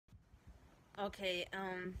Okay,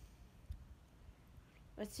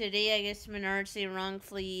 but today I guess Menards they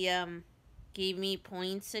wrongfully gave me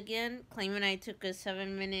points again, claiming I took a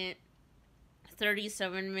 7 minute,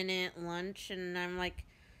 37-minute lunch, and I'm like,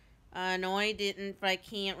 no, I didn't, but I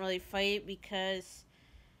can't really fight because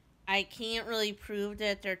I can't really prove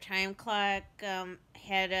that their time clock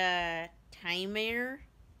had a time error.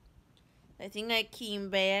 I think I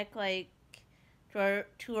came back like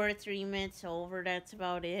 2 or 3 minutes over. That's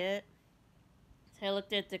about it. So I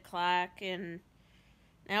looked at the clock, and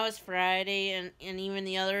that was Friday, and even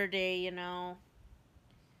the other day, and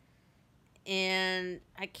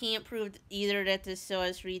I can't prove either that this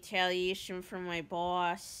was retaliation from my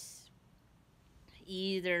boss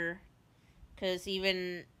either. Because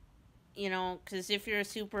even, because if you're a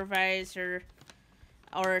supervisor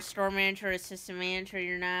or a store manager or assistant manager,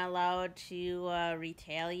 you're not allowed to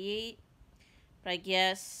retaliate. But I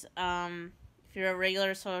guess if you're a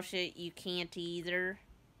regular associate, you can't either.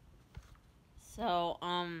 So,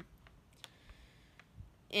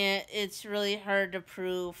 it's really hard to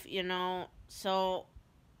prove. So,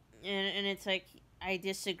 and it's like, I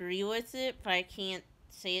disagree with it, but I can't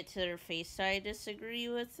say it to their face that I disagree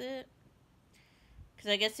with it. Because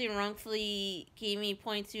I guess they wrongfully gave me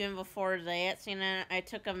points even before that, saying I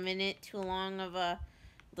took a minute too long of a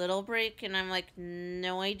little break, and I'm like,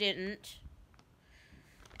 no, I didn't.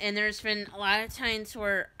 And there's been a lot of times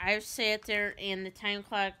where I've sat there and the time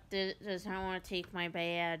clock does not want to take my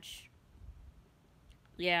badge.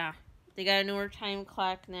 Yeah. They got a newer time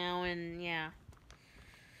clock now, and yeah.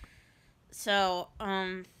 So,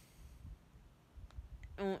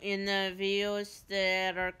 in the videos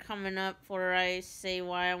that are coming up where I say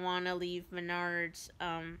why I want to leave Menards,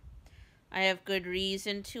 I have good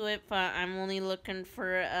reason to it, but I'm only looking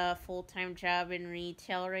for a full-time job in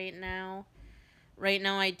retail right now. Right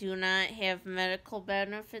now, I do not have medical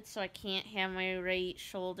benefits, so I can't have my right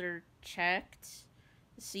shoulder checked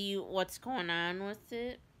to see what's going on with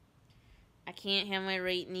it. I can't have my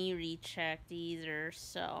right knee rechecked either,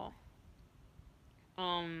 so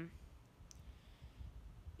um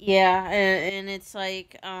yeah, and it's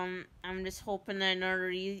like I'm just hoping that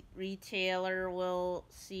another retailer will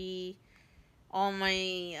see all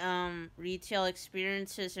my retail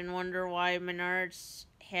experiences and wonder why Menards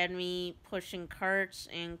had me pushing carts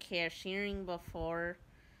and cashiering before,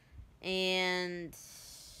 and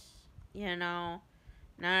you know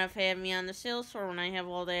not have had me on the sales floor when I have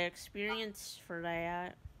all the experience for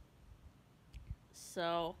that.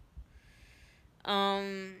 So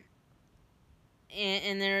um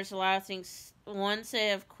and there's a lot of things. Once they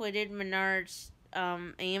have quitted Menards,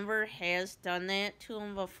 Amber has done that to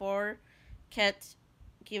them before, kept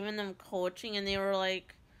giving them coaching, and they were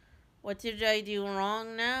like, "What did I do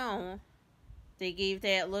wrong now?" They gave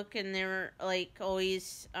that look, and they were like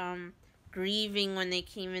always grieving when they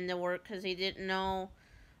came into work because they didn't know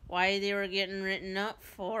why they were getting written up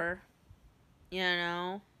for. You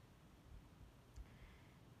know,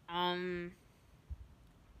 um,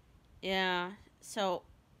 yeah. So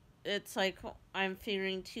it's like I'm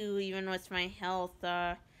figuring too, even with my health.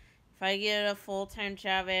 If I get a full time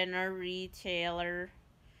job at a retailer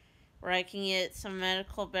where I can get some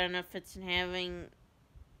medical benefits and having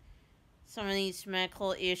some of these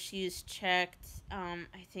medical issues checked, I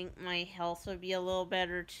think my health would be a little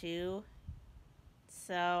better too.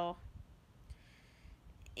 So,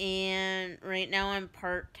 and right now I'm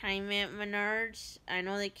part time at Menards. I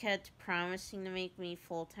know they kept promising to make me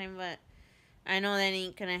full time, but I know that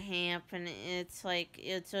ain't gonna happen. It's like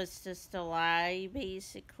it's just a lie,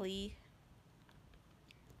 basically.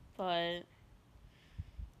 But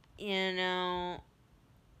you know,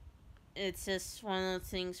 it's just one of those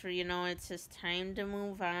things where it's just time to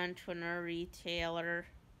move on to another retailer.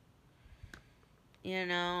 You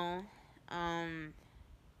know, um,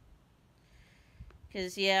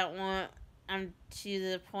 because yeah, I'm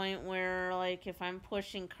to the point where like if I'm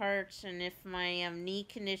pushing carts and if my knee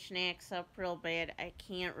condition acts up real bad, I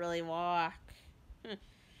can't really walk.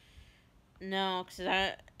 No,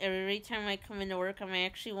 because every time I come into work, I'm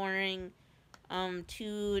actually wearing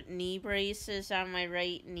two knee braces on my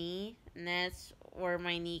right knee, and that's where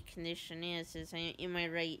my knee condition is in my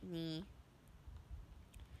right knee.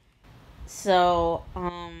 So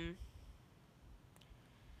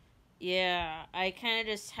yeah, I kind of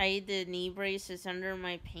just hide the knee braces under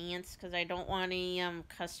my pants because I don't want any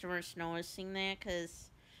customers noticing that, because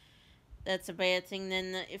that's a bad thing.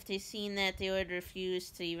 Then if they seen that, they would refuse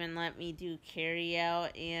to even let me do carry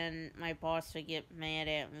out, and my boss would get mad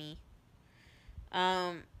at me.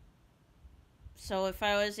 Um, so if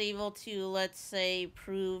I was able to, let's say,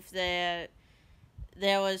 prove that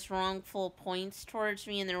that was wrongful points towards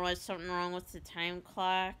me, and there was something wrong with the time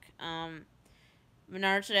clock.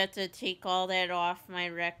 Menards would have to take all that off my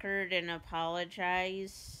record and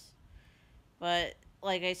apologize. But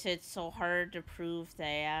like I said, it's so hard to prove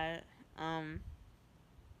that. And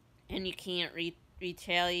you can't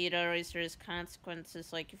retaliate, otherwise there's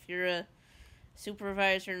consequences. Like if you're a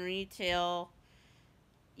supervisor in retail,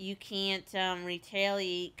 you can't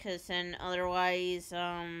retaliate, because then otherwise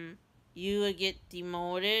you would get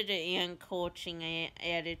demoted and coaching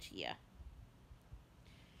added to you.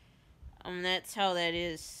 That's how that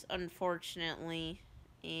is, unfortunately.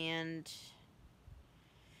 And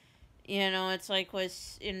it's like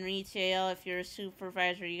what's in retail. If you're a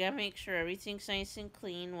supervisor, you gotta make sure everything's nice and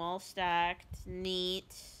clean, well stocked,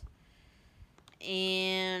 neat.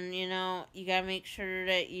 And you gotta make sure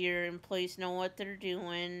that your employees know what they're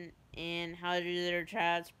doing and how to do their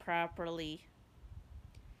jobs properly.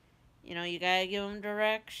 You gotta give them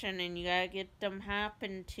direction, and you gotta get them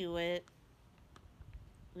hopping to it.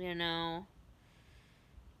 you know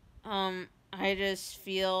I just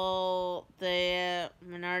feel that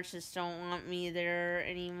Menards just don't want me there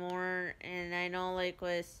anymore. And I know, like,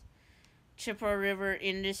 with Chippewa River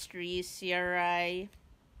Industries, CRI,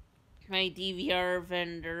 my DVR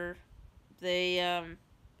vendor, they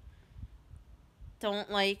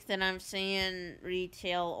don't like that I'm saying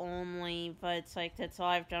retail only, but it's like that's all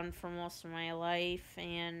I've done for most of my life,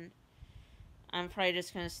 and I'm probably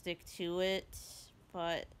just gonna stick to it.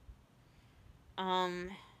 But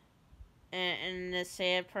and the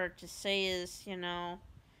sad part to say is,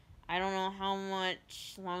 I don't know how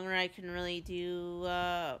much longer I can really do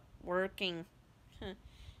working.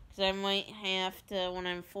 Because I might have to, when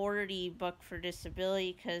I'm 40, book for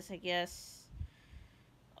disability, because I guess,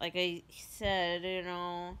 like I said,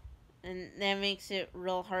 and that makes it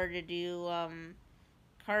real hard to do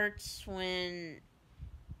carts when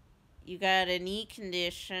you got a knee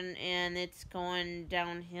condition and it's going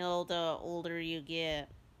downhill the older you get.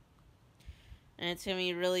 And it's gonna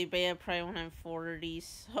be really bad probably when I'm 40.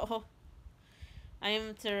 So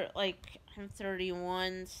I'm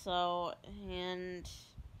 31. So, and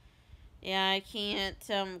yeah, I can't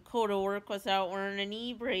go to work without wearing a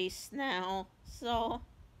knee brace now. So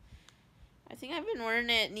I think I've been wearing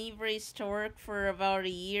that knee brace to work for about a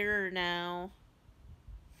year now.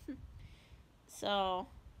 So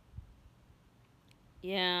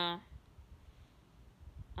yeah.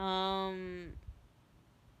 Um.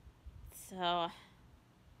 So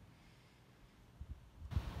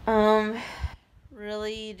um.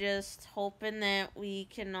 Really just hoping that we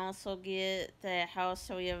can also get the house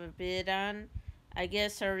that we have a bid on. I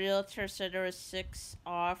guess our realtor said there was 6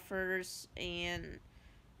 offers, and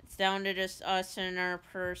it's down to just us and our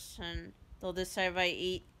person. They'll decide by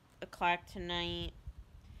 8 o'clock tonight.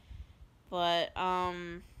 But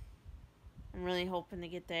I'm really hoping to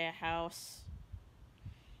get that house.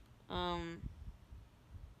 Um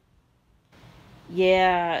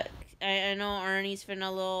yeah, I know Arnie's been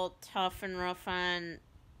a little tough and rough on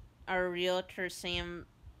our realtor, Sam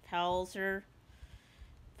Pelzer.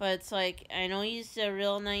 But it's like, I know he's a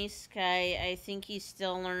real nice guy. I think he's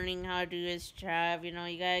still learning how to do his job. You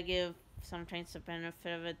gotta give sometimes the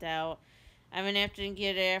benefit of a doubt. I'm gonna have to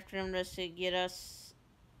get after him just to get us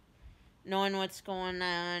knowing what's going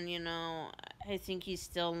on. I think he's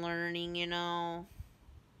still learning.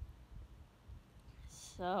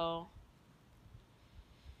 So,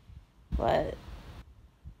 but,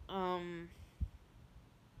 um,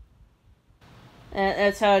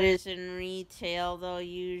 that's how it is in retail, though.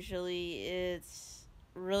 Usually it's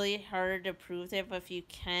really hard to prove that, but if you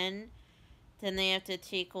can, then they have to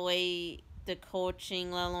take away the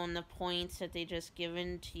coaching, let alone the points that they just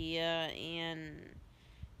given to you, and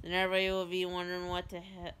then everybody will be wondering what the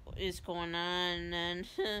heck is going on. And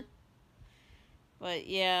but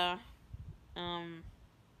yeah, um,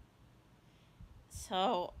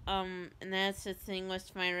 and that's the thing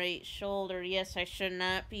with my right shoulder. Yes, I should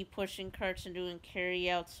not be pushing carts and doing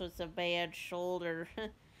carryouts with a bad shoulder.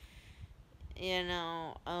 you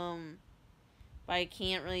know, um, but I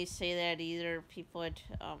can't really say that either. People would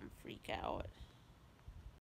freak out.